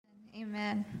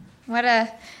Amen. What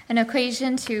an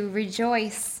occasion to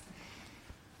rejoice.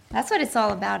 That's what it's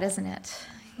all about, isn't it?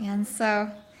 And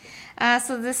so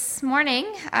this morning,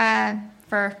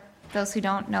 for those who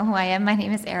don't know who I am, my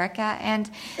name is Erica,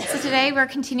 and so today we're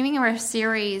continuing our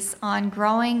series on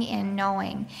growing in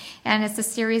knowing, and it's a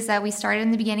series that we started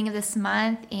in the beginning of this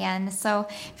month. And so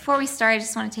before we start, I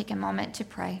just want to take a moment to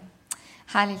pray.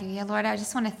 Hallelujah. Lord, I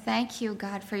just want to thank you,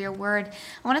 God, for your word.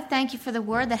 I want to thank you for the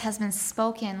word that has been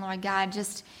spoken, Lord God,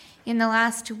 just in the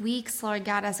last weeks, Lord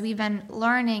God, as we've been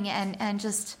learning and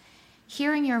just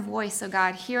hearing your voice, oh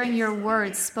God, hearing your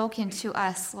words spoken to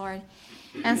us, Lord.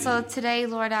 And so today,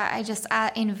 Lord, I just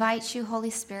invite you, Holy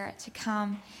Spirit, to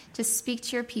come to speak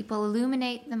to your people,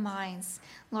 illuminate the minds,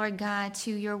 Lord God,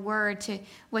 to your word, to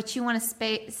what you want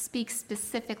to speak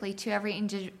specifically to every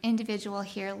individual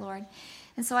here, Lord.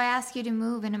 And so I ask you to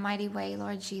move in a mighty way,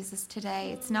 Lord Jesus,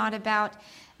 today. It's not about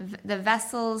the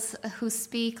vessels who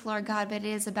speak, Lord God, but it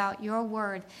is about your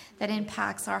word that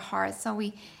impacts our hearts. So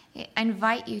we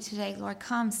invite you today, Lord,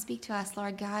 come speak to us,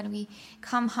 Lord God. We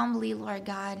come humbly, Lord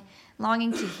God,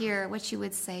 longing to hear what you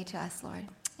would say to us, Lord.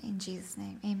 In Jesus'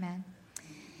 name, amen.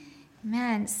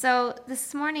 Amen. So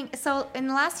this morning, in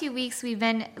the last few weeks, we've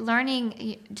been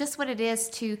learning just what it is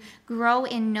to grow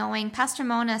in knowing. Pastor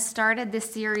Mona started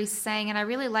this series saying, and I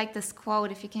really like this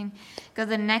quote, if you can go to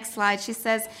the next slide. She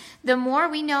says, "The more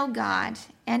we know God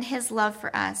and his love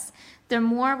for us, the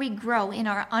more we grow in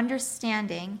our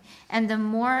understanding, and the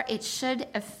more it should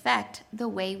affect the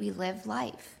way we live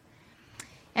life."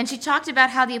 And she talked about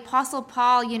how the Apostle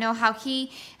Paul, how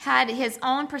he had his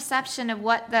own perception of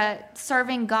what the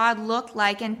serving God looked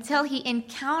like until he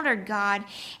encountered God,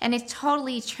 and it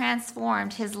totally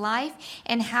transformed his life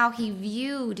and how he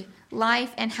viewed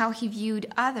life and how he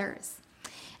viewed others.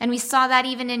 And we saw that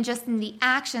even in the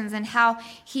actions and how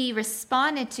he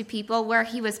responded to people, where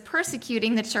he was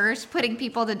persecuting the church, putting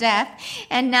people to death,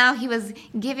 and now he was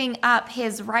giving up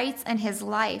his rights and his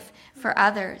life for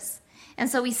others. And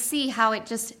so we see how it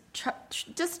just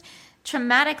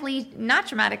drastically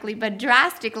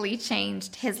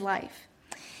changed his life.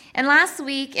 And last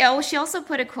week, she also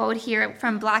put a quote here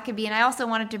from Blackaby, and I also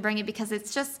wanted to bring it because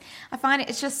I find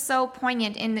it's just so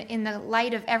poignant in the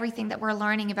light of everything that we're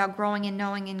learning about growing and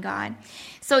knowing in God.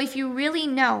 So if you really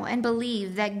know and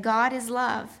believe that God is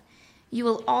love, you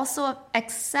will also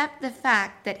accept the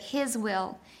fact that his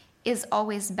will is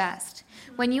always best.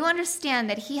 When you understand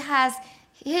that he has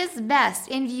his best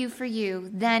in view for you,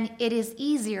 then it is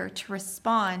easier to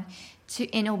respond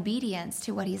in obedience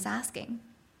to what he's asking.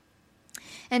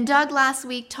 And Doug last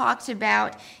week talked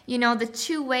about, the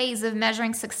two ways of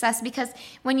measuring success, because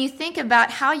when you think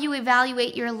about how you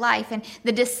evaluate your life and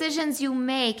the decisions you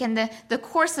make and the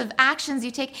course of actions you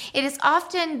take, it is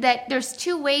often that there's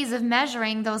two ways of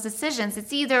measuring those decisions.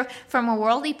 It's either from a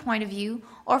worldly point of view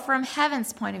or from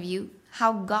heaven's point of view,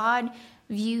 how God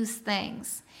views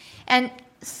things. And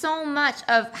so much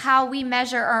of how we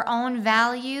measure our own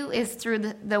value is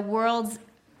through the world's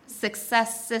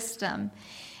success system.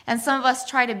 And some of us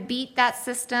try to beat that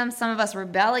system. Some of us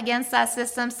rebel against that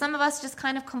system. Some of us just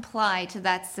kind of comply to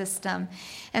that system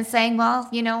and saying, well,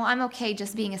 I'm okay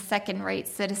just being a second-rate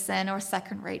citizen or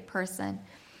second-rate person.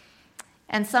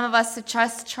 And some of us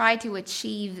just try to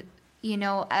achieve,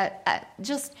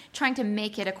 just trying to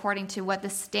make it according to what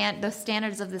the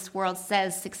standards of this world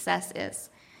says success is.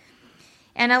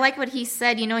 And I like what he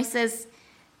said.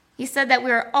 He said that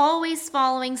we're always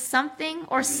following something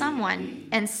or someone,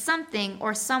 and something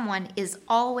or someone is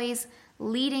always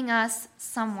leading us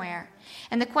somewhere.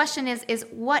 And the question is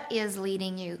what is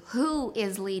leading you? Who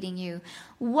is leading you?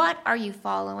 What are you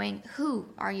following? Who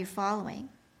are you following?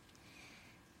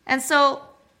 And so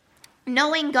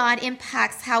knowing God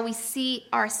impacts how we see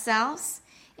ourselves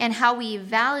and how we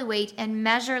evaluate and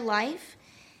measure life.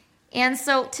 And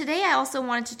so today I also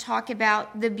wanted to talk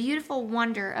about the beautiful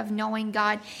wonder of knowing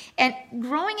God, and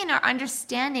growing in our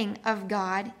understanding of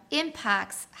God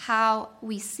impacts how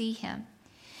we see him.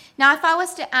 Now, if I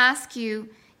was to ask you,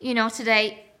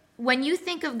 today, when you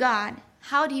think of God,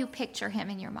 how do you picture him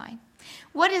in your mind?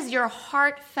 What is your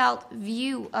heartfelt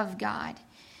view of God?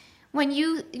 When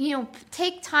you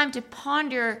take time to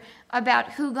ponder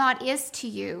about who God is to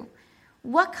you,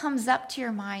 what comes up to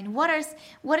your mind? What is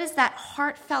that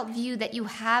heartfelt view that you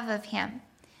have of him?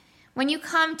 When you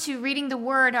come to reading the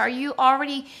word, are you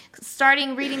already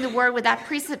starting reading the word with that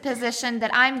presupposition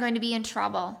that I'm going to be in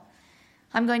trouble,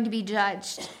 I'm going to be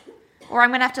judged, or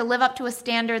I'm going to have to live up to a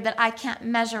standard that I can't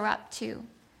measure up to?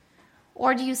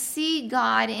 Or do you see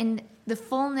God in the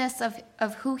fullness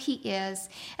of who he is?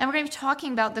 And we're going to be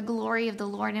talking about the glory of the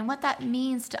Lord and what that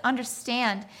means to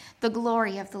understand the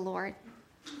glory of the Lord.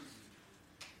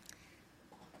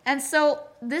 And so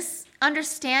this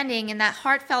understanding and that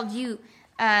heartfelt view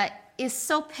is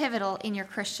so pivotal in your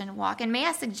Christian walk. And may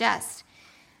I suggest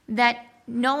that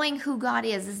knowing who God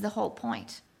is the whole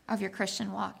point of your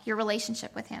Christian walk, your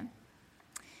relationship with him.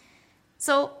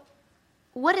 So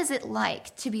what is it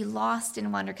like to be lost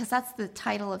in wonder? Because that's the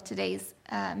title of today's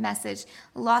message,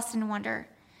 Lost in Wonder.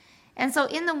 And so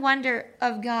in the wonder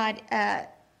of God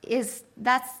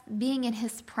that's being in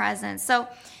his presence. So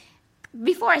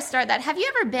before I start that, have you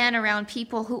ever been around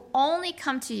people who only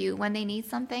come to you when they need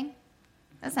something?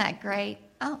 That's not great.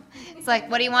 Oh, it's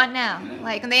like, what do you want now?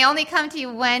 Like, they only come to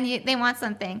you when they want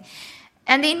something.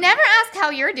 And they never ask how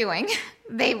you're doing,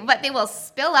 but they will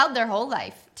spill out their whole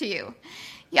life to you.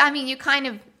 Yeah, I mean, you kind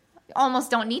of almost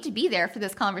don't need to be there for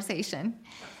this conversation.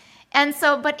 And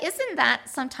so, but isn't that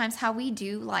sometimes how we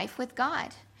do life with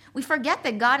God? We forget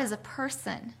that God is a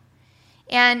person.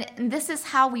 And this is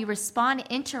how we respond,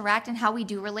 interact, and how we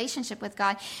do relationship with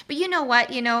God. But you know what?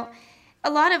 A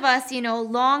lot of us,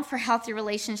 long for healthy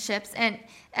relationships, and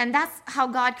that's how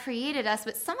God created us.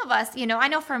 But some of us, I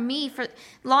know for me, for the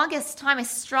longest time, I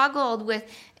struggled with,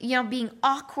 being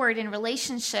awkward in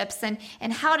relationships and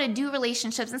how to do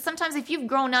relationships. And sometimes if you've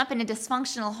grown up in a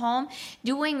dysfunctional home,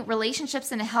 doing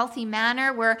relationships in a healthy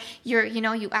manner where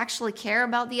you actually care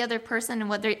about the other person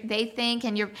and what they think,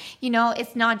 and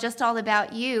it's not just all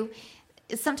about you.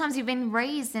 Sometimes you've been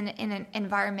raised in an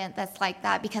environment that's like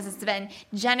that because it's been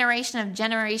generation of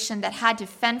generation that had to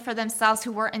fend for themselves,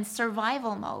 who were in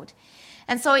survival mode.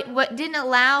 And so it didn't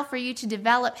allow for you to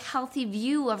develop healthy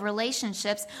view of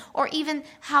relationships or even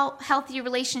how healthy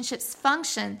relationships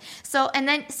function. And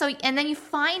then you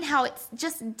find how it's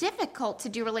just difficult to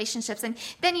do relationships, and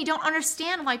then you don't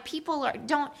understand why people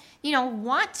don't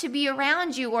want to be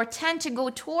around you or tend to go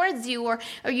towards you, or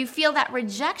you feel that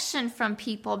rejection from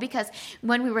people, because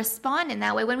when we respond in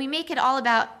that way, when we make it all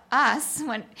about us,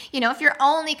 when if you're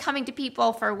only coming to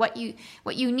people for what you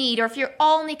need, or if you're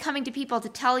only coming to people to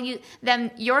tell them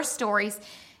your stories,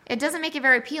 it doesn't make it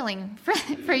very appealing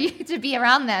for you to be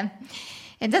around them.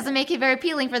 It doesn't make it very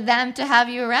appealing for them to have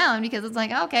you around, because it's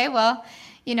like, okay, well,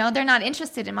 they're not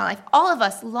interested in my life. All of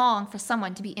us long for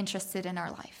someone to be interested in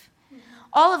our life.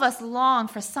 All of us long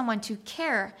for someone to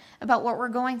care about what we're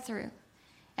going through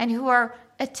and who are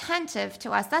attentive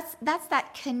to us. That's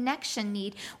that connection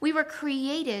need. We were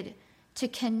created to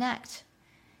connect.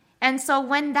 And so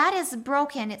when that is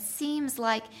broken, it seems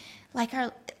like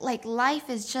life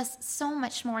is just so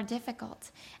much more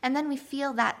difficult. And then we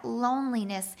feel that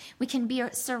loneliness. We can be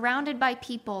surrounded by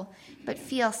people, but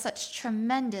feel such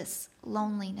tremendous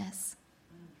loneliness.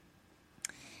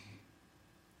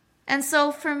 And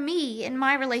so for me, in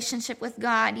my relationship with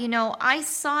God, I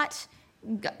sought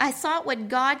what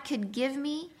God could give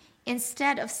me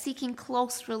instead of seeking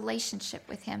close relationship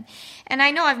with him. And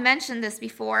I know I've mentioned this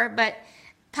before, but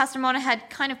Pastor Mona had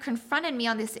kind of confronted me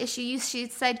on this issue. She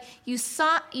said, you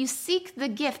seek the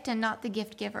gift and not the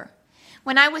gift giver.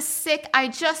 When I was sick, I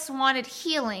just wanted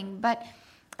healing,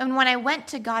 and when I went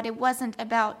to God, it wasn't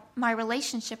about my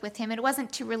relationship with him. It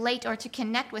wasn't to relate or to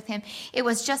connect with him. It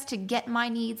was just to get my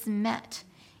needs met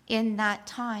in that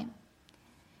time.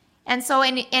 And so,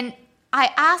 and I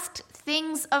asked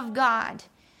things of God,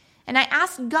 and I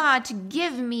asked God to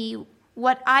give me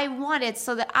what I wanted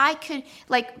so that I could,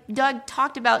 like Doug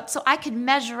talked about, so I could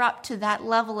measure up to that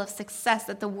level of success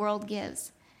that the world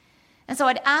gives. And so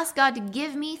I'd ask God to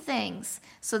give me things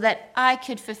so that I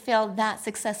could fulfill that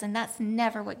success, and that's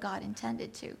never what God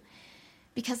intended to.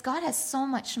 Because God has so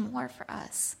much more for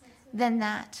us than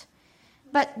that.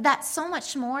 But that so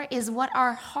much more is what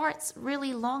our hearts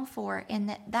really long for,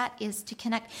 and that is to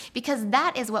connect. Because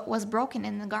that is what was broken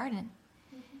in the garden.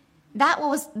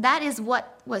 That is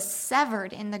what was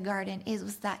severed in the garden. It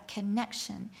was that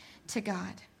connection to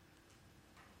God.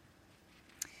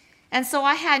 And so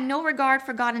I had no regard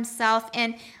for God himself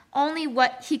and only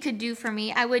what he could do for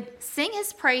me. I would sing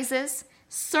his praises,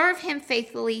 serve him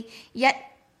faithfully, yet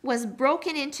was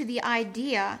broken into the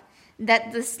idea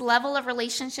that this level of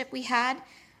relationship we had,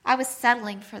 I was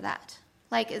settling for that.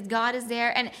 Like, God is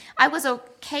there, and I was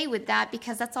okay with that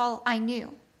because that's all I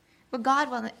knew. But God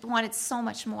wanted so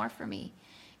much more for me.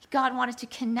 God wanted to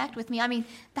connect with me. I mean,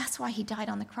 that's why he died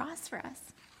on the cross for us.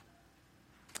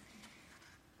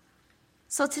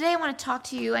 So today I want to talk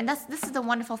to you, and this is the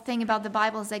wonderful thing about the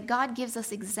Bible, is that God gives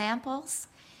us examples,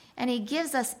 and he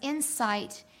gives us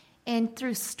insight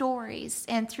through stories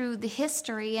and through the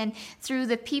history and through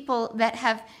the people that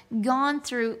have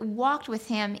walked with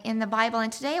him in the Bible.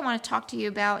 And today I want to talk to you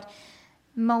about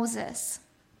Moses.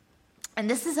 And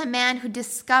this is a man who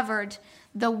discovered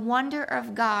the wonder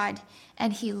of God,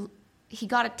 and he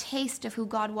got a taste of who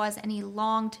God was, and he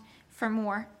longed for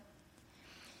more.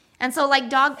 And so like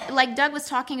Doug was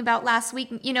talking about last week,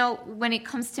 when it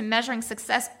comes to measuring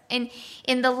success,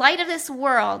 in the light of this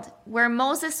world where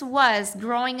Moses was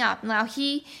growing up, now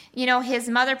his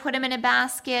mother put him in a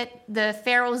basket, the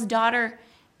Pharaoh's daughter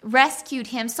rescued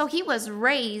him, so he was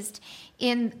raised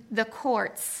in the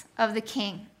courts of the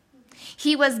king.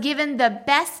 He was given the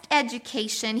best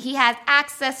education. He had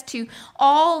access to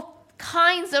all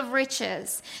kinds of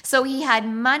riches. So he had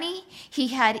money, he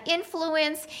had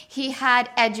influence, he had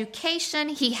education,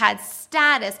 he had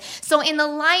status. So in the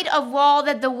light of all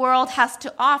that the world has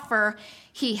to offer,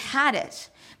 he had it.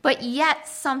 But yet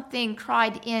something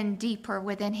cried in deeper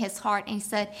within his heart. And he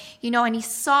said, and he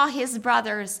saw his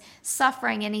brothers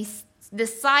suffering, and he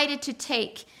decided to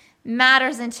take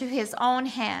matters into his own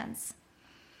hands.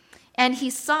 And he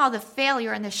saw the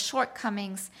failure and the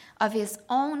shortcomings of his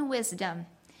own wisdom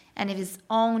and of his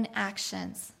own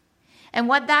actions. And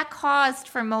what that caused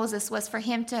for Moses was for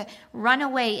him to run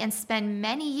away and spend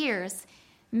many years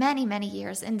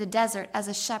in the desert as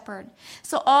a shepherd.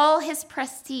 So all his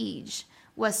prestige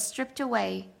was stripped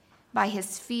away by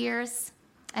his fears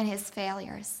and his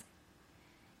failures.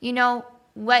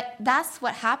 That's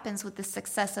what happens with the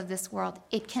success of this world.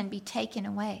 It can be taken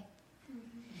away.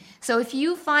 So if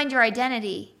you find your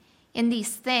identity in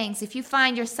these things, if you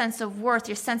find your sense of worth,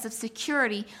 your sense of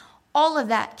security, all of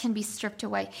that can be stripped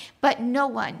away. But no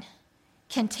one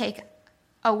can take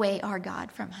away our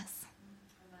God from us.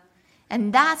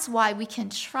 And that's why we can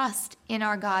trust in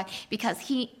our God, because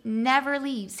he never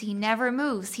leaves, he never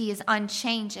moves, he is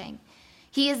unchanging.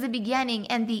 He is the beginning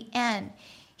and the end.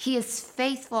 He is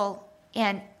faithful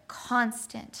and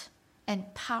constant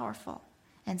and powerful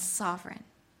and sovereign.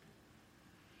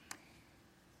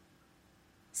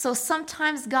 So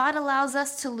sometimes God allows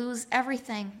us to lose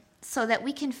everything so that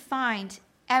we can find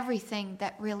everything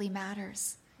that really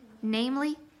matters,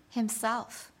 namely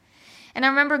himself. And I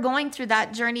remember going through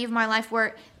that journey of my life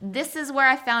where this is where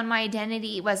I found my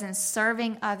identity, was in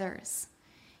serving others.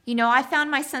 I found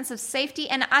my sense of safety,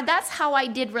 and that's how I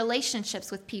did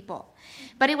relationships with people.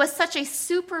 But it was such a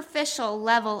superficial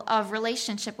level of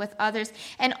relationship with others.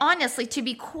 And honestly, to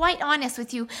be quite honest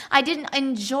with you, I didn't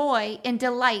enjoy and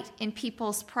delight in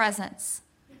people's presence.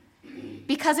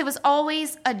 Because it was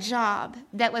always a job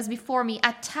that was before me,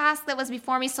 a task that was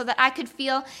before me, so that I could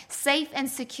feel safe and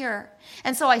secure.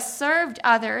 And so I served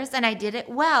others, and I did it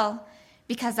well.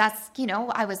 Because that's,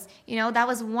 that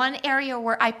was one area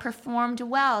where I performed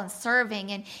well in serving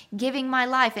and giving my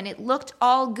life. And it looked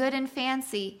all good and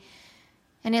fancy.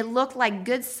 And it looked like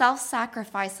good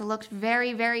self-sacrifice. It looked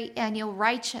very, very,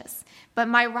 righteous. But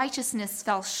my righteousness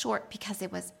fell short because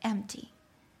it was empty.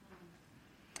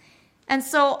 And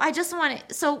so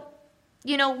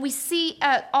we see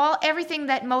everything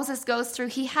that Moses goes through.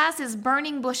 He has his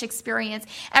burning bush experience.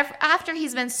 After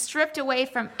he's been stripped away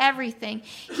from everything,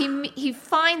 he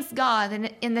finds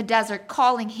God in the desert,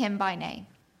 calling him by name.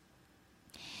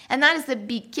 And that is the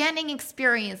beginning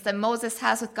experience that Moses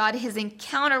has with God, his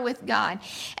encounter with God.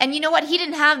 And you know what? He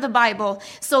didn't have the Bible.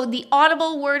 So the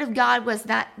audible word of God was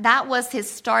that was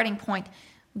his starting point,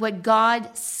 what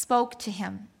God spoke to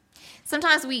him.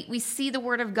 Sometimes we see the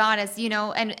word of God as,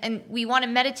 and we want to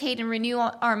meditate and renew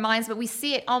our minds, but we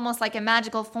see it almost like a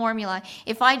magical formula.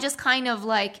 If I just kind of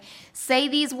say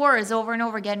these words over and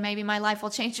over again, maybe my life will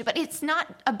change. But it's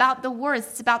not about the words.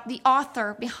 It's about the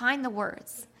author behind the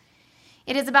words.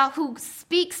 It is about who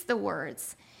speaks the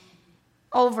words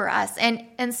over us.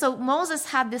 And so Moses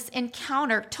had this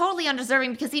encounter, totally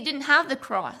undeserving, because he didn't have the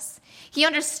cross. He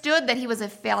understood that he was a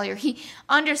failure. He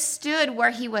understood where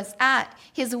he was at,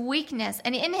 his weakness.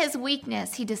 And in his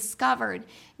weakness, he discovered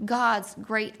God's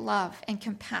great love and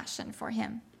compassion for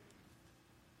him.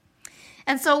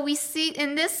 And so we see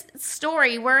in this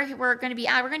story where we're going to be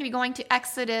going to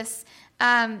Exodus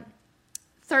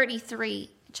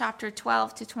 33, chapter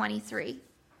 12 to 23.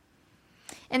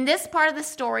 In this part of the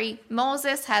story,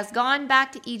 Moses has gone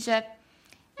back to Egypt,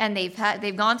 and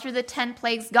they've gone through the 10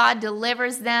 plagues. God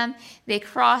delivers them. They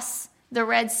cross the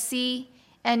Red Sea,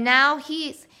 and now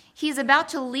he's about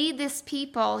to lead this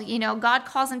people. God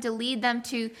calls him to lead them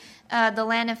to the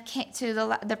land of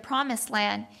the promised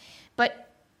land.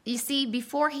 But you see,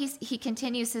 before he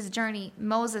continues his journey,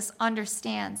 Moses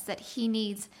understands that he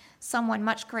needs someone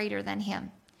much greater than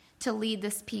him to lead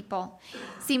this people.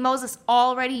 See, Moses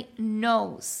already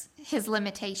knows his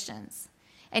limitations,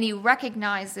 and he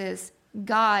recognizes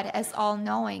God as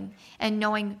all-knowing and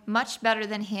knowing much better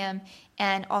than him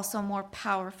and also more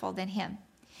powerful than him.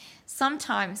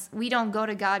 Sometimes we don't go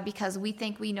to God because we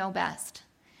think we know best.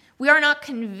 We are not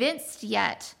convinced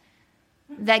yet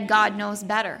that God knows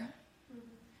better.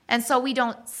 And so we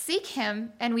don't seek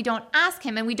him, and we don't ask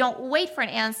him, and we don't wait for an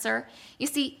answer. You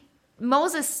see,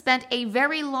 Moses spent a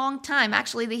very long time.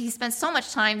 Actually, he spent so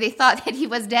much time, they thought that he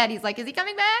was dead. He's like, is he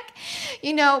coming back?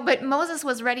 But Moses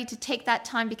was ready to take that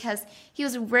time because he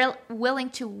was willing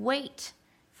to wait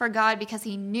for God, because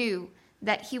he knew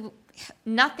that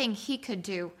nothing he could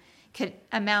do could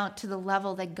amount to the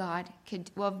level that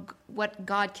what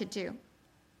God could do.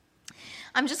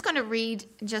 I'm just going to read,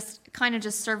 just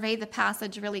survey the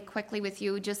passage really quickly with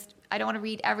you. I don't want to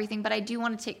read everything, but I do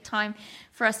want to take time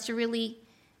for us to really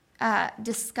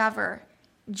discover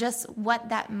just what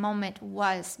that moment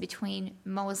was between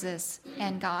Moses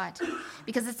and God,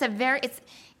 because it's amazing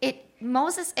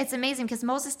because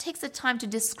Moses takes the time to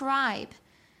describe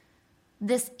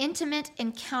this intimate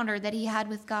encounter that he had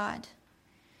with God.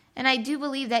 And I do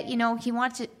believe that he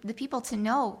wanted the people to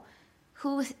know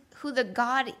who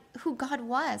God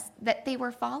was that they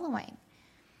were following.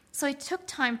 So he took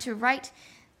time to write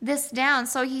this down.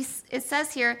 So it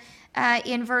says here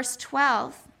in verse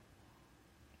 12.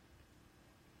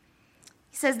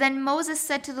 He says, "Then Moses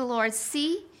said to the Lord,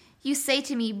 'See, you say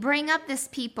to me, bring up this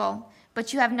people,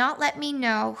 but you have not let me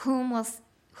know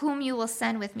whom you will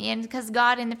send with me.'" And because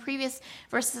God in the previous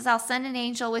verses, "I'll send an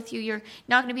angel with you, you're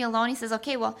not going to be alone." He says,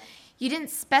 okay, well, you didn't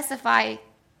specify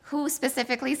who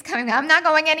specifically is coming. I'm not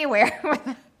going anywhere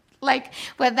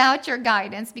without your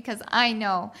guidance, because I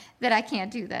know that I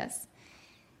can't do this.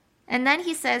 And then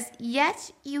he says,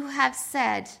 "Yet you have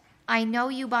said, I know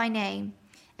you by name,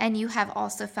 and you have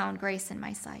also found grace in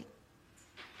my sight."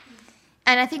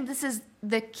 And I think this is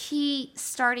the key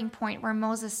starting point where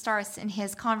Moses starts in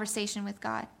his conversation with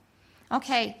God.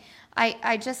 Okay,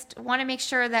 I just want to make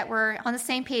sure that we're on the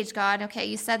same page, God. Okay,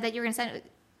 you said that you're going to send.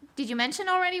 Did you mention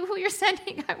already who you're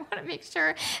sending? I want to make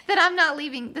sure that I'm not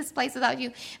leaving this place without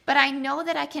you. But I know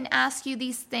that I can ask you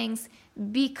these things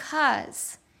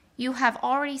because you have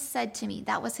already said to me,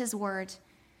 that was his word.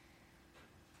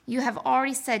 You have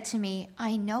already said to me,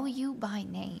 I know you by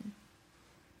name.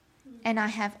 And I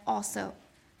have also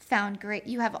found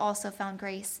you have also found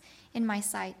grace in my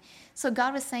sight. So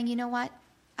God was saying, you know what?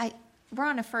 We're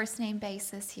on a first name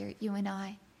basis here, you and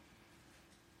I.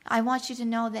 I want you to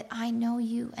know that I know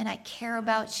you and I care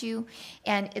about you.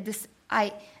 And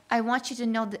I want you to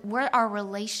know that where our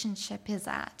relationship is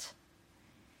at.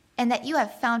 And that you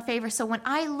have found favor. So when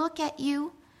I look at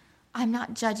you, I'm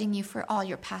not judging you for all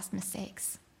your past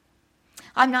mistakes.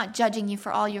 I'm not judging you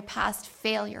for all your past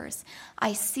failures.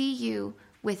 I see you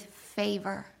with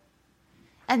favor.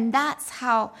 And that's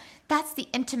the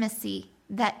intimacy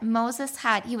that Moses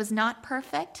had. He was not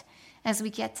perfect, as we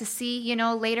get to see,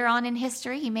 later on in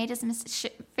history. He made his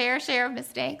fair share of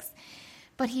mistakes.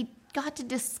 But he got to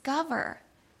discover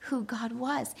who God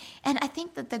was. And I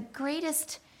think that the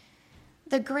greatest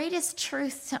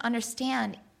truth to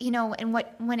understand, and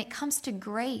when it comes to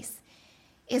grace,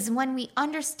 is when we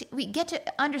get to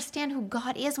understand who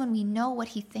God is when we know what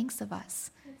he thinks of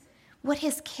us, what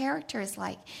his character is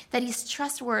like, that he's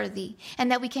trustworthy,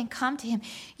 and that we can come to him.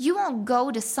 You won't go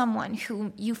to someone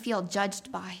whom you feel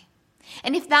judged by.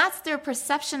 And if that's their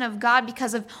perception of God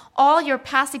because of all your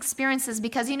past experiences,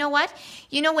 because you know what?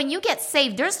 When you get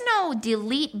saved, there's no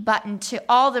delete button to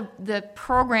all the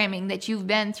programming that you've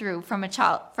been through from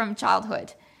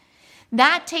childhood.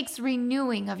 That takes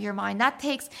renewing of your mind. That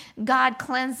takes God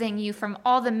cleansing you from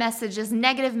all the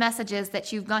negative messages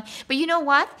that you've gone. But you know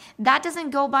what? That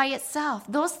doesn't go by itself.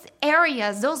 Those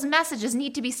areas, those messages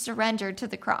need to be surrendered to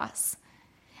the cross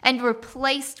and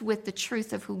replaced with the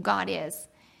truth of who God is.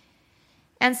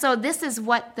 And so this is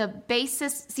what the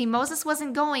basis. See, Moses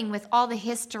wasn't going with all the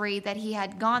history that he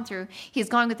had gone through. He's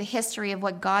going with the history of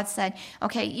what God said.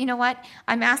 Okay, you know what?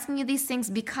 I'm asking you these things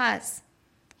because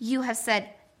you have said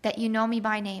that you know me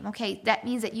by name. Okay, that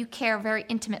means that you care very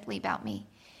intimately about me.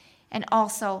 And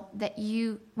also that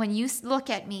when you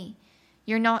look at me,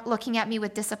 you're not looking at me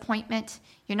with disappointment.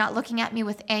 You're not looking at me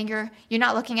with anger. You're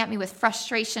not looking at me with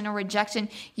frustration or rejection.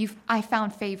 I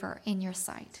found favor in your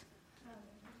sight.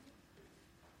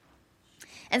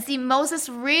 And see, Moses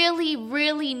really,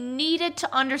 really needed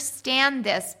to understand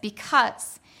this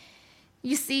because,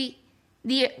 you see,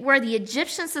 where the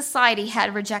Egyptian society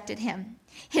had rejected him,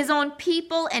 his own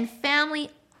people and family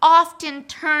often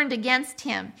turned against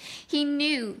him. He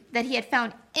knew that he had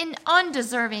found an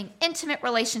undeserving, intimate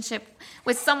relationship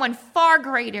with someone far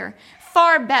greater,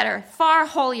 far better, far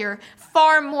holier,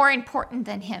 far more important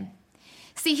than him.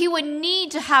 See, he would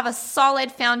need to have a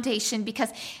solid foundation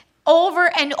because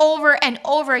over and over and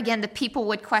over again, the people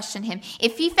would question him.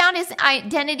 If he found his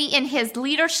identity in his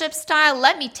leadership style,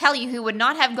 let me tell you, he would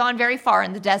not have gone very far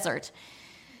in the desert.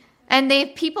 And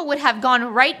people would have gone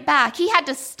right back. He had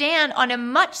to stand on a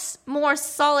much more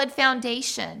solid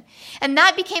foundation. And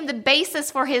that became the basis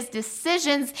for his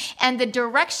decisions and the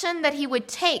direction that he would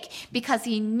take, because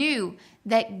he knew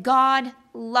that God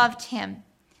loved him.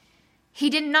 He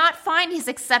did not find his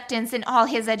acceptance in all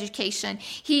his education.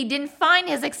 He didn't find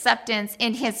his acceptance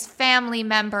in his family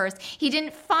members. He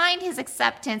didn't find his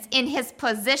acceptance in his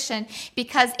position,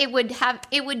 because it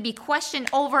would be questioned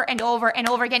over and over and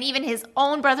over again. Even his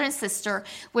own brother and sister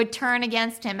would turn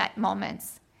against him at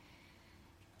moments.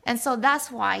 And so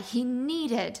that's why he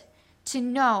needed to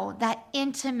know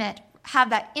have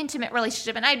that intimate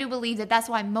relationship. And I do believe that that's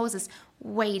why Moses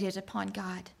waited upon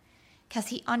God. Because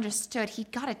he understood, he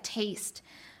got a taste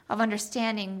of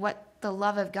understanding what the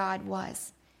love of God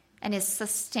was and his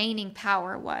sustaining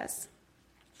power was.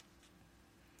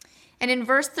 And in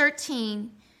verse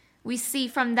 13, we see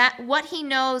from that what he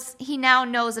now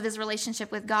knows of his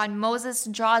relationship with God, Moses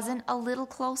draws in a little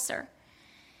closer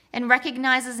and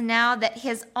recognizes now that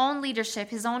his own leadership,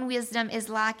 his own wisdom is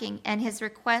lacking, and he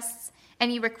requests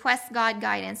God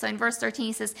guidance. So in verse 13,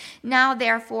 he says, "Now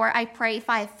therefore, I pray, if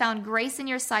I have found grace in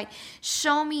your sight,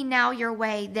 show me now your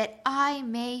way, that I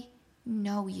may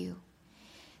know you."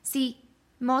 See,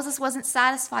 Moses wasn't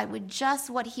satisfied with just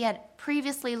what he had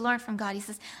previously learned from God. He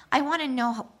says, I want to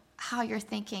know how you're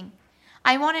thinking.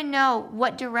 I want to know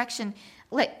what direction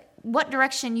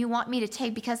you want me to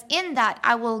take, because in that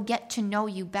I will get to know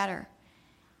you better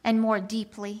and more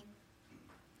deeply.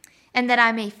 And that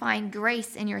I may find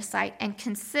grace in your sight, and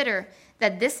consider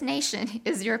that this nation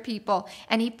is your people.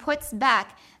 And he puts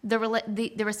back the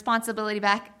responsibility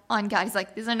back on God. He's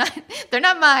like, they're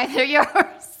not mine, they're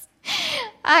yours.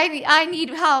 I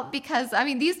need help, because,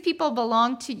 these people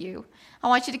belong to you. I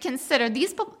want you to consider,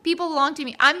 these people belong to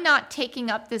me. I'm not taking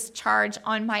up this charge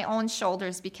on my own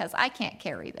shoulders, because I can't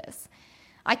carry this.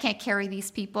 I can't carry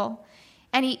these people.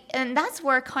 And that's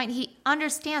where he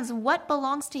understands what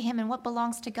belongs to him and what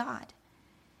belongs to God.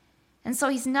 And so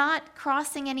he's not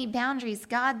crossing any boundaries.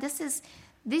 God,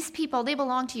 these people, they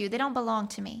belong to you. They don't belong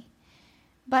to me.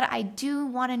 But I do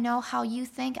want to know how you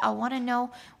think. I want to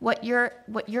know what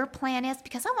your plan is,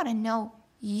 because I want to know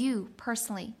you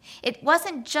personally. It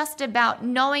wasn't just about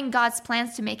knowing God's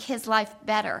plans to make his life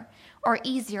better or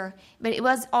easier, but it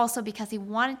was also because he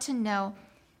wanted to know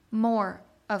more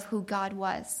of who God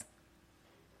was.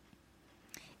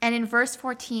 And in verse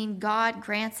 14, God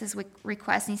grants his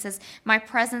request, and he says, "My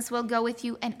presence will go with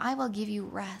you, and I will give you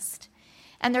rest."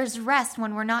 And there's rest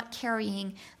when we're not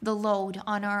carrying the load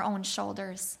on our own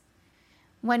shoulders.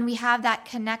 When we have that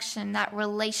connection, that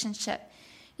relationship.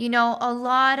 A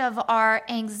lot of our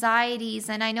anxieties,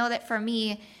 and I know that for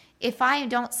me, if I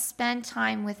don't spend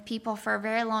time with people for a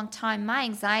very long time, my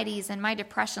anxieties and my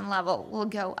depression level will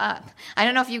go up. I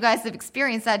don't know if you guys have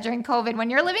experienced that during COVID when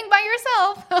you're living by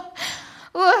yourself.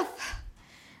 Oof.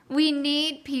 We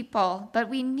need people, but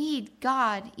we need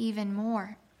God even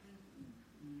more.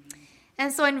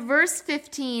 And so in verse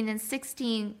 15 and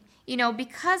 16,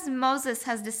 because Moses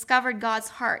has discovered God's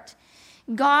heart,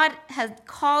 God has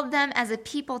called them as a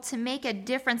people to make a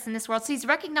difference in this world. So he's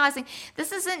recognizing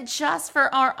this isn't just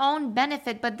for our own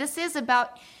benefit, but this is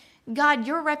about, God,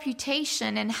 your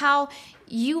reputation and how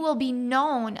you will be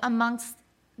known amongst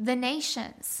the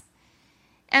nations.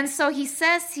 And so he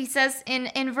says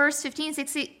in verse 15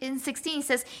 and 16,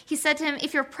 he said to him,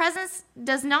 "If your presence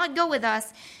does not go with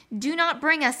us, do not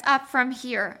bring us up from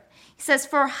here." He says,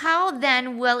 "For how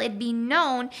then will it be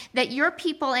known that your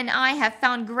people and I have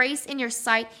found grace in your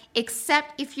sight,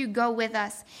 except if you go with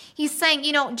us?" He's saying,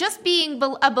 just being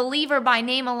a believer by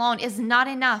name alone is not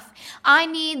enough. I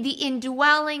need the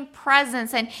indwelling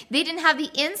presence. And they didn't have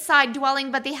the inside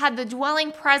dwelling, but they had the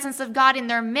dwelling presence of God in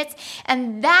their midst.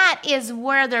 And that is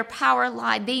where their power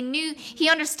lied. He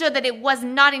understood that it was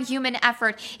not in human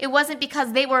effort. It wasn't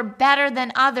because they were better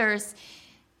than others,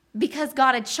 because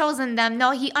God had chosen them.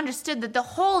 No, he understood that the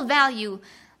whole value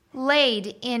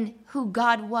laid in who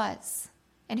God was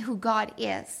and who God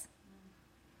is.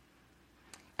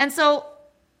 And so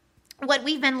what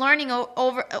we've been learning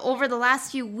over the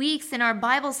last few weeks in our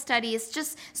Bible study is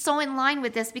just so in line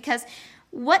with this, because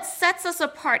what sets us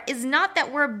apart is not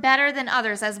that we're better than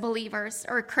others as believers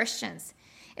or Christians.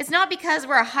 It's not because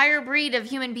we're a higher breed of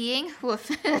human being,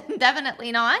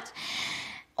 definitely not,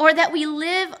 or that we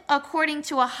live according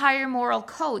to a higher moral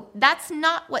code. That's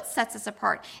not what sets us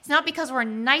apart. It's not because we're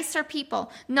nicer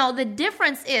people. No, the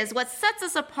difference is, what sets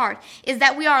us apart is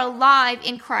that we are alive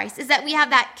in Christ, is that we have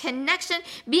that connection.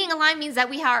 Being alive means that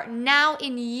we are now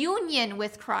in union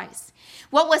with Christ.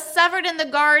 What was severed in the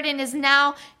garden is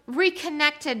now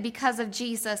reconnected because of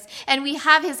Jesus, and we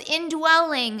have his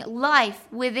indwelling life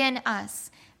within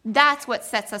us. That's what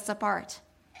sets us apart.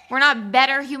 We're not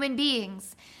better human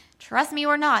beings. Trust me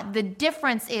or not, the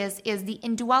difference is the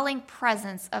indwelling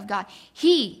presence of God.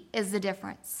 He is the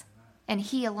difference, and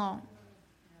he alone.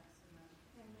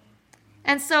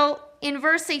 And so in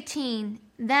verse 18,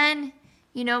 then,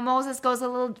 Moses goes a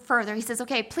little further. He says,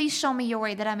 okay, please show me your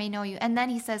way that I may know you. And then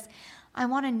he says, I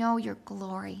want to know your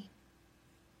glory.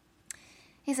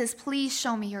 He says, please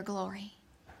show me your glory.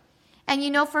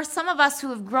 And for some of us who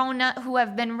have grown up, who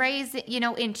have been raised,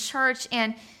 in church,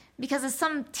 and because of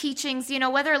some teachings,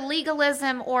 whether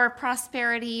legalism or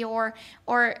prosperity or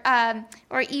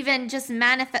even just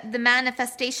the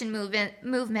manifestation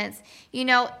movements,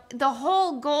 the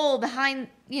whole goal behind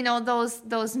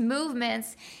those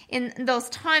movements in those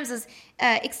times is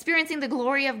experiencing the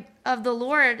glory of the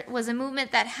Lord was a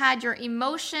movement that had your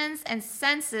emotions and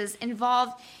senses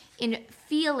involved in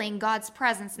feeling God's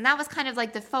presence. And that was kind of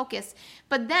like the focus.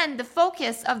 But then the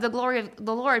focus of the glory of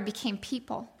the Lord became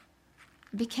people,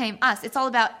 became us. It's all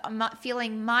about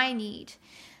feeling my need.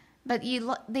 But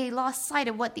they lost sight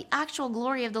of what the actual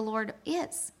glory of the Lord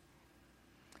is.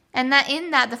 And that in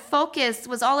that, the focus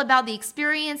was all about the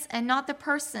experience and not the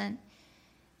person.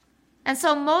 And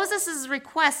so Moses'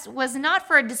 request was not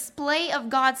for a display of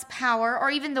God's power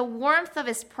or even the warmth of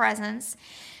his presence,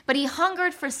 but he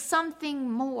hungered for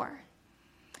something more.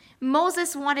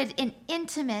 Moses wanted an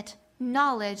intimate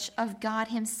knowledge of God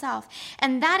himself.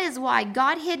 And that is why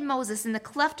God hid Moses in the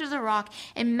cleft of the rock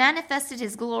and manifested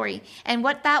his glory. And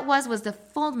what that was the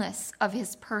fullness of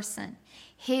his person,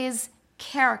 his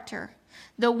character,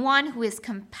 the one who is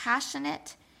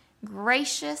compassionate,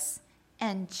 gracious,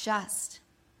 and just.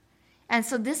 And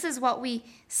so this is what we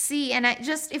see. And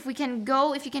if you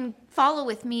can follow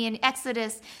with me in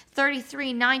Exodus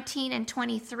 33, 19 and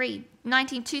 23,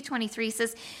 19 to 23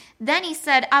 says, then he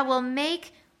said, I will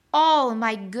make all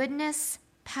my goodness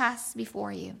pass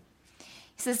before you.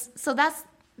 He says, so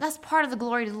that's part of the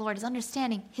glory of the Lord, is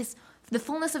understanding the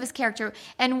fullness of his character.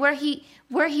 And where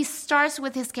he starts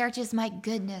with his character is my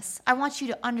goodness. I want you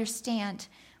to understand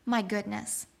my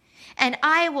goodness. And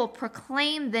I will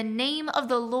proclaim the name of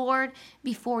the Lord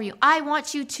before you. I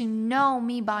want you to know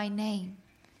me by name.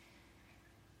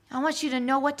 I want you to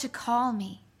know what to call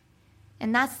me.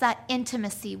 And that's that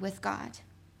intimacy with God.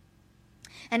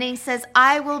 And he says,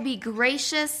 I will be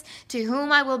gracious to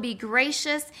whom I will be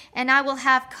gracious, and I will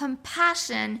have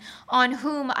compassion on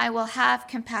whom I will have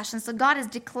compassion. So God is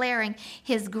declaring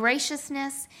his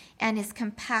graciousness and his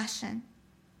compassion.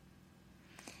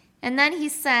 And then he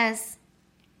says,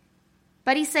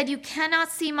 but he said, you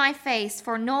cannot see my face,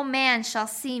 for no man shall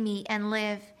see me and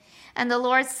live. And the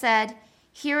Lord said,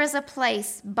 here is a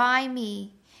place by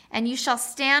me, and you shall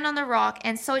stand on the rock,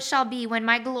 and so it shall be when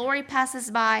my glory passes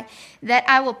by, that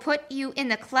I will put you in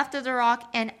the cleft of the rock,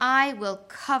 and I will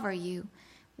cover you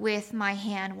with my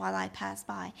hand while I pass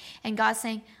by. And God's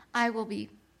saying, I will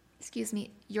be,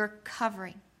 your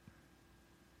covering.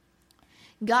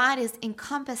 God is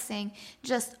encompassing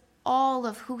just all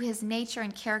of who his nature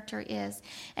and character is.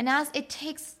 And as it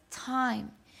takes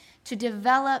time to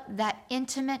develop that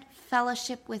intimate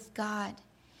fellowship with God,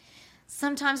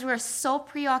 sometimes we're so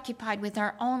preoccupied with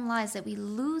our own lives that we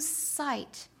lose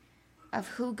sight of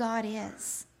who God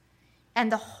is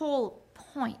and the whole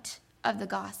point of the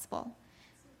gospel.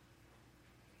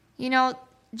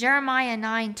 Jeremiah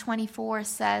 9:24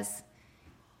 says,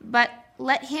 but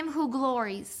let him who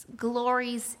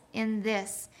glories in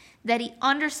this, that he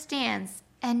understands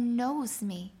and knows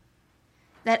me,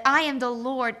 that I am the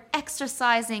Lord,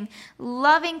 exercising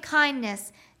loving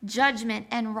kindness, judgment,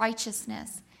 and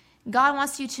righteousness. God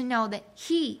wants you to know that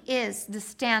he is the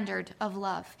standard of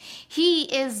love. He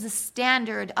is the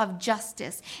standard of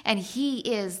justice, and he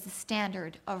is the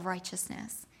standard of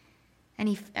righteousness.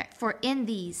 And for in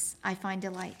these I find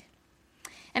delight.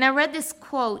 And I read this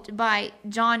quote by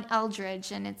John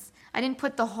Eldredge, and I didn't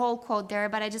put the whole quote there,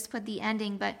 but I just put the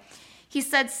ending. But he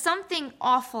said, something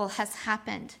awful has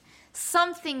happened,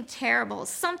 something terrible,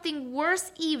 something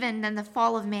worse even than the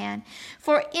fall of man.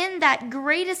 For in that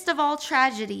greatest of all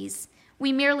tragedies,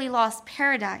 we merely lost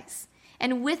paradise,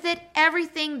 and with it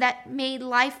everything that made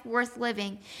life worth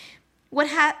living. What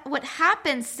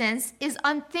happened since is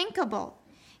unthinkable.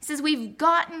 He says we've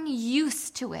gotten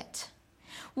used to it.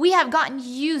 We have gotten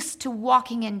used to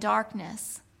walking in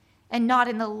darkness and not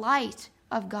in the light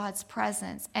of God's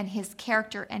presence and his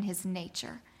character and his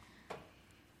nature.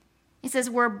 He says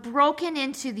we're broken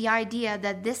into the idea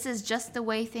that this is just the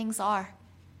way things are.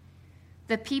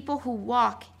 The people who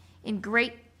walk in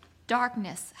great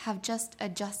darkness have just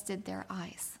adjusted their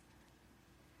eyes.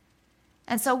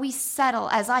 And so we settle,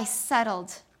 as I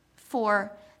settled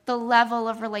for the level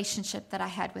of relationship that I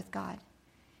had with God.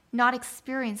 not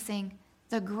experiencing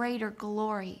the greater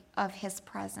glory of his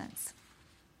presence.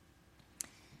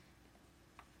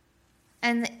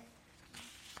 And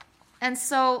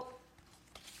so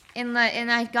and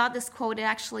I got this quoted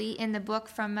actually in the book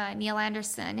from Neil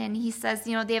Anderson, and he says,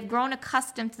 they have grown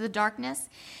accustomed to the darkness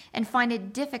and find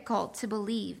it difficult to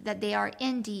believe that they are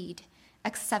indeed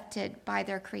accepted by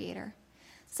their Creator.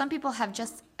 Some people have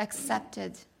just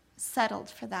settled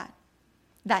for that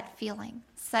feeling,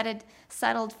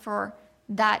 settled for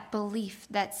that belief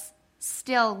that's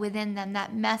still within them,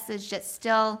 that message that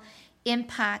still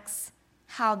impacts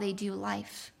how they do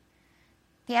life.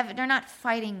 They're not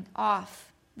fighting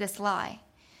off this lie.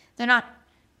 They're not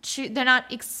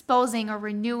exposing or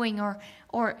renewing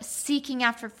or seeking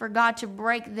after for God to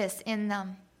break this in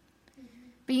them.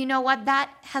 But you know what? That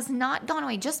has not gone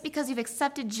away. Just because you've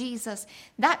accepted Jesus,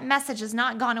 that message has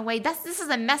not gone away. This is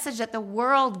a message that the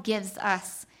world gives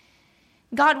us.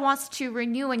 God wants to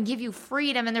renew and give you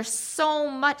freedom, and there's so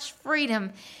much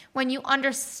freedom when you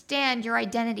understand your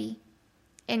identity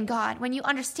in God, when you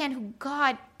understand who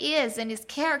God is and his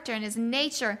character and his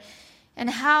nature and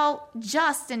how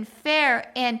just and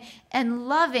fair and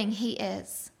loving he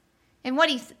is. And what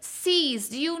he sees,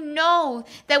 do you know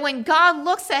that when God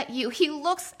looks at you, he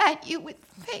looks at you with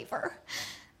favor?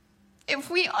 If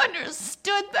we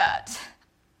understood that,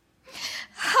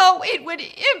 how it would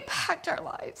impact our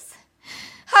lives,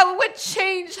 how it would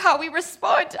change how we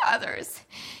respond to others,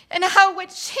 and how it would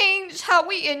change how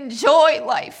we enjoy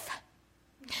life,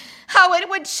 how it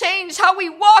would change how we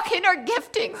walk in our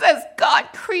giftings as God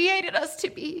created us to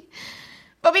be.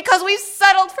 But because we've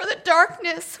settled for the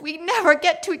darkness, we never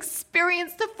get to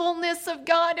experience the fullness of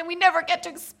God, and we never get to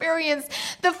experience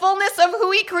the fullness of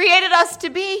who he created us to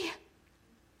be.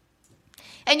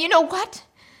 And you know what?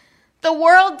 The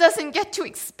world doesn't get to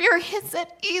experience it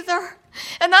either.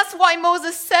 And that's why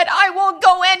Moses said, I won't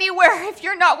go anywhere if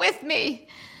you're not with me.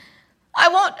 I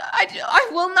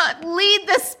will not lead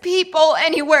this people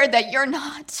anywhere that you're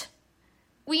not.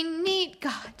 We need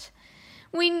God.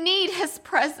 We need his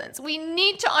presence. We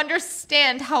need to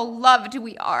understand how loved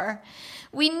we are.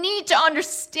 We need to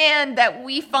understand that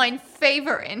we find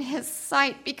favor in his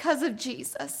sight because of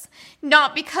Jesus,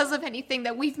 not because of anything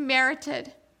that we've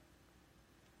merited.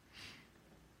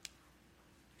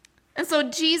 And so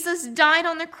Jesus died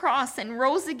on the cross and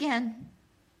rose again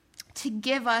to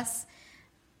give us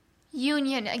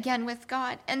union again with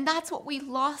God. And that's what we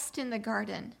lost in the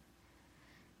garden.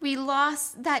 We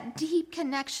lost that deep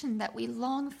connection that we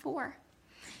long for.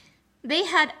 They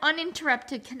had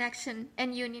uninterrupted connection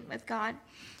and union with God.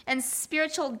 And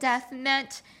spiritual death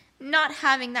meant not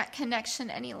having that connection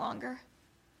any longer.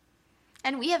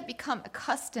 And we have become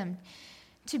accustomed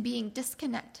to being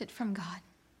disconnected from God.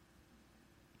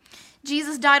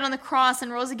 Jesus died on the cross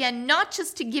and rose again, not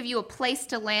just to give you a place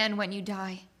to land when you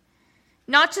die,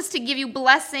 not just to give you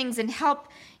blessings and help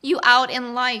you out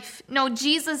in life. No,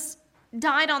 Jesus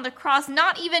died on the cross,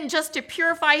 not even just to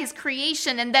purify his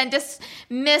creation and then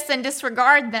dismiss and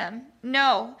disregard them.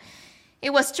 No, it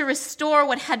was to restore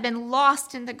what had been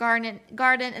lost in the garden,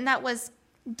 and that was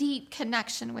deep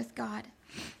connection with God,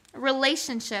 a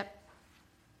relationship.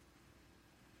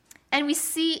 And we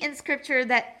see in Scripture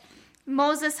that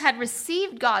Moses had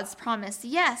received God's promise.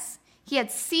 Yes, he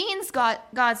had seen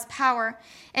God's power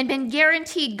and been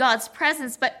guaranteed God's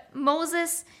presence, but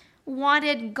Moses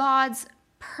wanted God's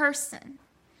person,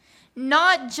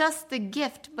 not just the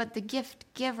gift, but the gift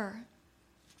giver.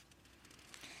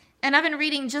 And I've been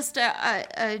reading just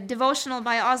a devotional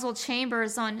by Oswald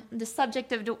Chambers on the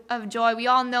subject of joy. We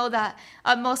all know that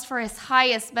Utmost for his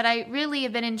highest, but I really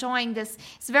have been enjoying this.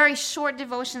 It's very short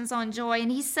devotions on joy.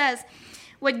 And he says,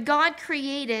 what God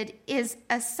created is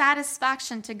a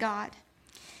satisfaction to God.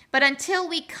 But until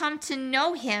we come to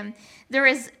know him, there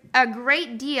is a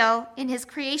great deal in his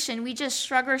creation we just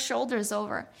shrug our shoulders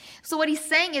over. So what he's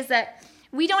saying is that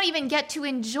we don't even get to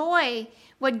enjoy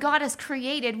what God has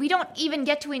created. We don't even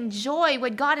get to enjoy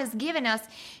what God has given us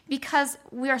because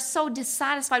we are so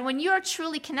dissatisfied. When you are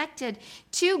truly connected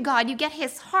to God, you get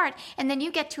his heart, and then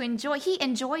you get to enjoy. He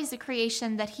enjoys the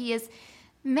creation that he has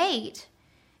made.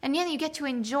 And then you get to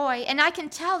enjoy. And I can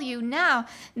tell you now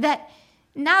that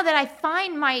I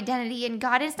find my identity in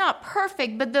God, it's not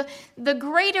perfect, but the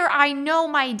greater I know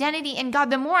my identity in God,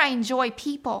 the more I enjoy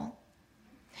people.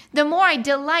 The more I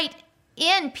delight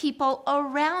in people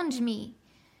around me.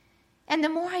 And the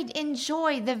more I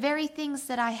enjoy the very things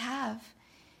that I have.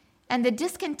 And the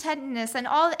discontentedness and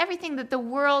everything that the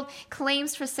world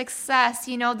claims for success,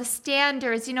 the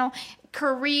standards,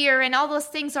 career and all those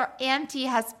things are empty.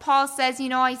 As Paul says, he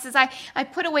says, I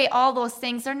put away all those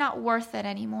things. They're not worth it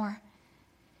anymore.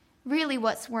 Really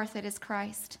what's worth it is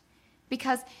Christ.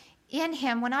 because in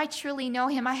him, when I truly know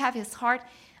him, I have his heart,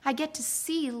 I get to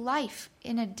see life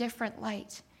in a different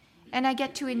light. And I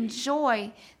get to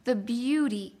enjoy the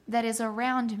beauty that is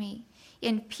around me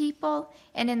in people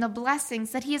and in the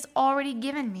blessings that he has already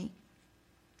given me.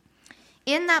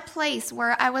 In that place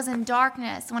where I was in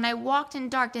darkness, when I walked in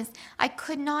darkness, I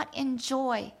could not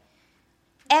enjoy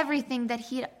everything that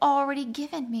he had already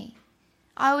given me.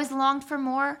 I always longed for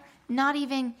more, not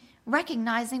even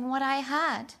recognizing what I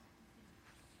had.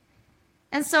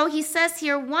 And so he says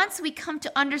here, once we come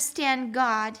to understand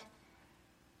God,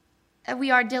 we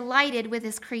are delighted with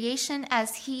his creation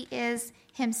as he is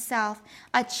himself.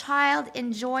 A child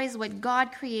enjoys what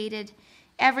God created.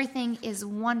 Everything is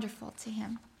wonderful to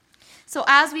him. So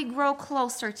as we grow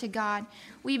closer to God,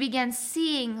 we begin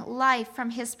seeing life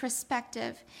from his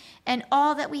perspective, and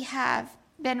all that we have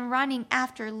been running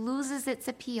after loses its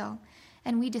appeal,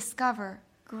 and we discover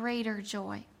greater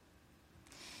joy.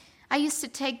 I used to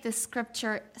take this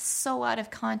scripture so out of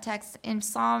context. In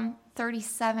Psalm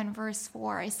 37, verse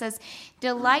 4, it says,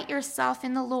 "Delight yourself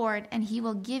in the Lord, and he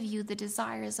will give you the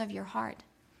desires of your heart."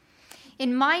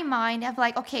 In my mind, I'm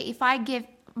like, okay, if I give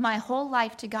my whole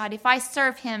life to God, if I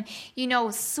serve him,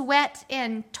 sweat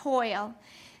and toil,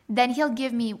 then he'll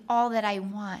give me all that I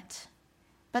want.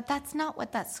 But that's not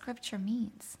what that scripture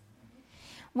means.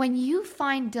 When you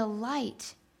find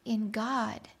delight in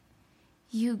God,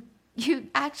 you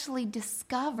actually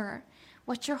discover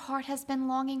what your heart has been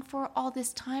longing for all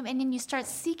this time, and then you start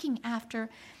seeking after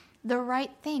the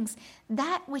right things,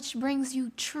 that which brings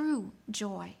you true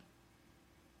joy,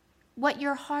 what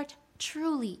your heart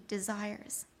truly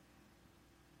desires.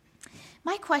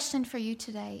 My question for you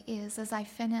today is, as I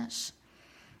finish,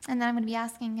 and then I'm going to be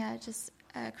asking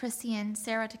Chrissy and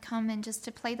Sarah to come and just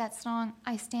to play that song,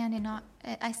 I Stand in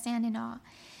Awe.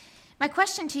 My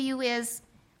question to you is,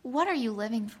 what are you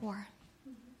living for?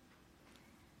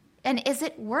 And is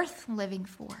it worth living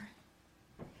for?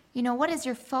 What is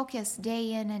your focus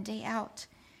day in and day out?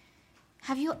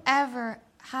 Have you ever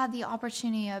had the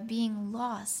opportunity of being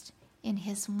lost in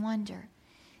his wonder,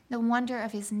 the wonder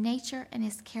of his nature and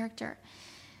his character?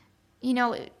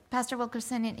 Pastor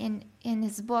Wilkerson in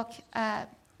his book,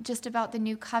 just about the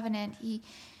new covenant,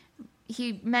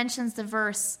 he mentions the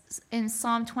verse in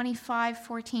Psalm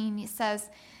 25:14. He says,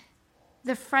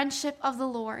 "The friendship of the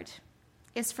Lord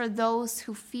is for those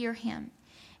who fear him,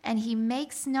 and he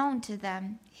makes known to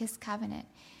them his covenant."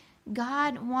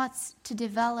 God wants to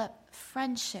develop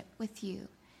friendship with you.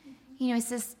 He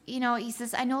says,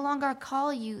 "I no longer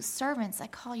call you servants, I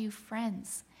call you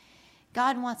friends."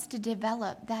 God wants to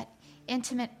develop that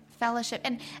intimate fellowship.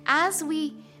 And as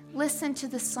we listen to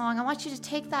the song, I want you to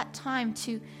take that time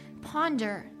to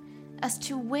ponder as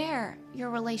to where your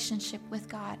relationship with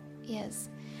God is.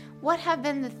 What have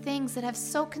been the things that have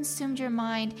so consumed your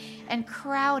mind and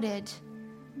crowded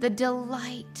the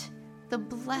delight, the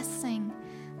blessing,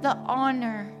 the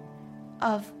honor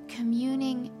of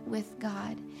communing with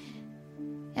God?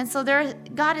 And so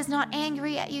God is not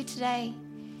angry at you today.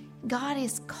 God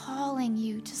is calling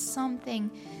you to something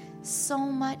so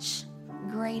much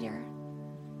greater.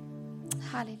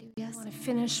 Hallelujah. I want to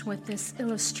finish with this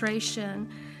illustration,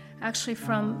 actually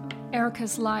from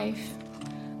Erica's life.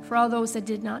 For all those that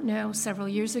did not know, several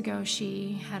years ago,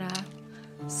 she had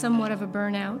somewhat of a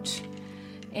burnout,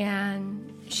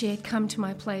 and she had come to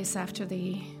my place after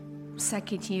the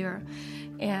second year,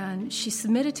 and she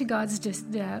submitted to God's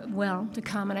will to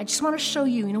come. And I just want to show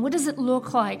you, what does it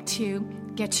look like to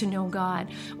get to know God?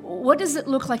 What does it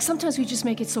look like? Sometimes we just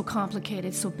make it so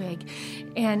complicated, so big,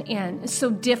 and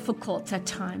so difficult at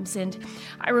times. And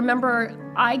I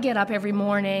remember I get up every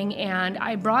morning, and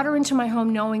I brought her into my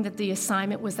home knowing that the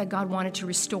assignment was that God wanted to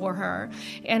restore her.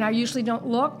 And I usually don't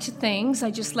look to things. I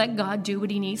just let God do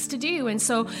what he needs to do. And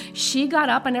so she got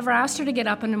up. I never asked her to get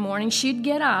up in the morning. She'd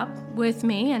get up with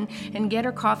me and get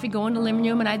her coffee, go in the living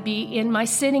room, and I'd be in my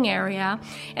sitting area.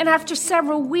 And after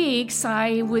several weeks,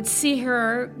 I would see her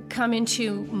come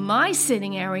into my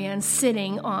sitting area and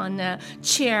sitting on a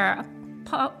chair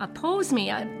oppose me,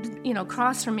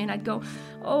 across from me, and I'd go,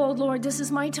 "Oh, Lord, this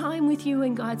is my time with you."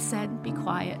 And God said, "Be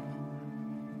quiet,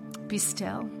 be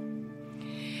still."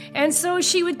 And so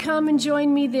she would come and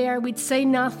join me there. We'd say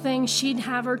nothing. She'd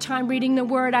have her time reading the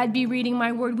Word. I'd be reading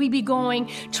my Word. We'd be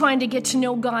trying to get to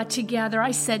know God together.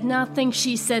 I said nothing.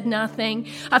 She said nothing.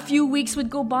 A few weeks would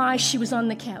go by. She was on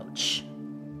the couch.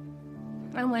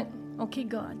 I went, "Okay,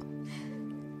 God."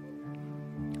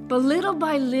 But little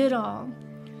by little,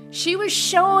 she was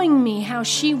showing me how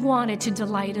she wanted to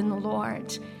delight in the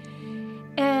Lord.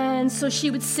 And so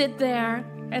she would sit there,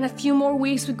 and a few more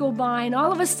weeks would go by, and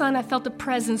all of a sudden I felt the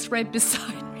presence right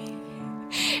beside me.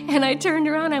 And I turned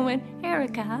around, I went,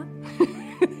 Erica,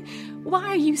 why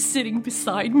are you sitting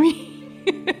beside me?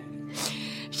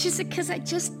 She said, because I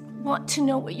just want to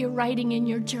know what you're writing in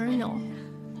your journal.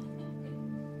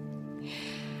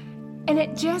 And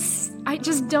it just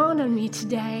dawned on me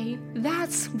today,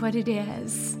 that's what it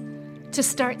is, to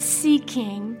start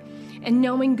seeking and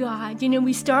knowing God. You know,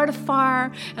 we start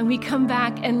afar and we come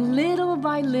back, and little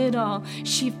by little,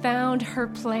 she found her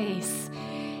place.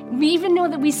 We even know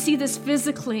that we see this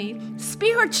physically,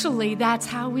 spiritually, that's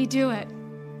how we do it.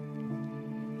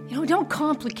 You know, don't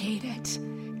complicate it.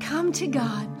 Come to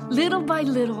God little by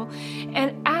little.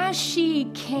 And as she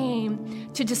came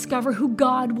to discover who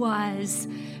God was,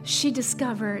 she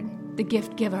discovered the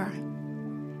gift giver.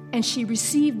 And she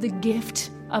received the gift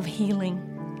of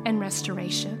healing and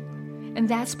restoration. And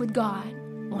that's what God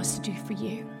wants to do for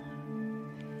you.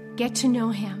 Get to know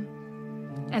him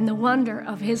and the wonder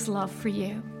of his love for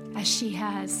you as she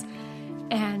has.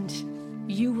 And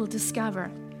you will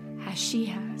discover, as she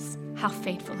has, how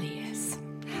faithful he is.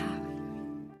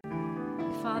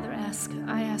 Father,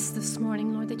 I ask this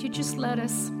morning, Lord, that you just let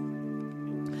us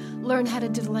learn how to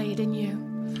delight in you.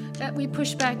 That we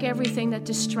push back everything that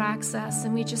distracts us,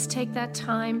 and we just take that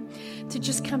time to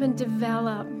just come and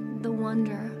develop the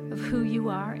wonder of who you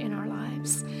are in our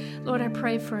lives. Lord, I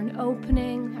pray for an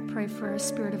opening. I pray for a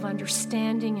spirit of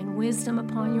understanding and wisdom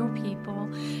upon your people.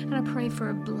 And I pray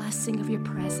for a blessing of your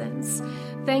presence.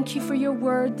 Thank you for your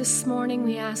word this morning.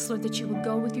 We ask, Lord, that you would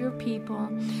go with your people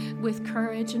with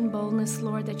courage and boldness,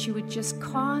 Lord, that you would just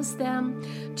cause them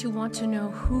to want to know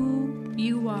who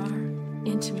you are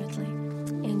intimately.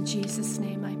 In Jesus'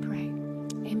 name I pray.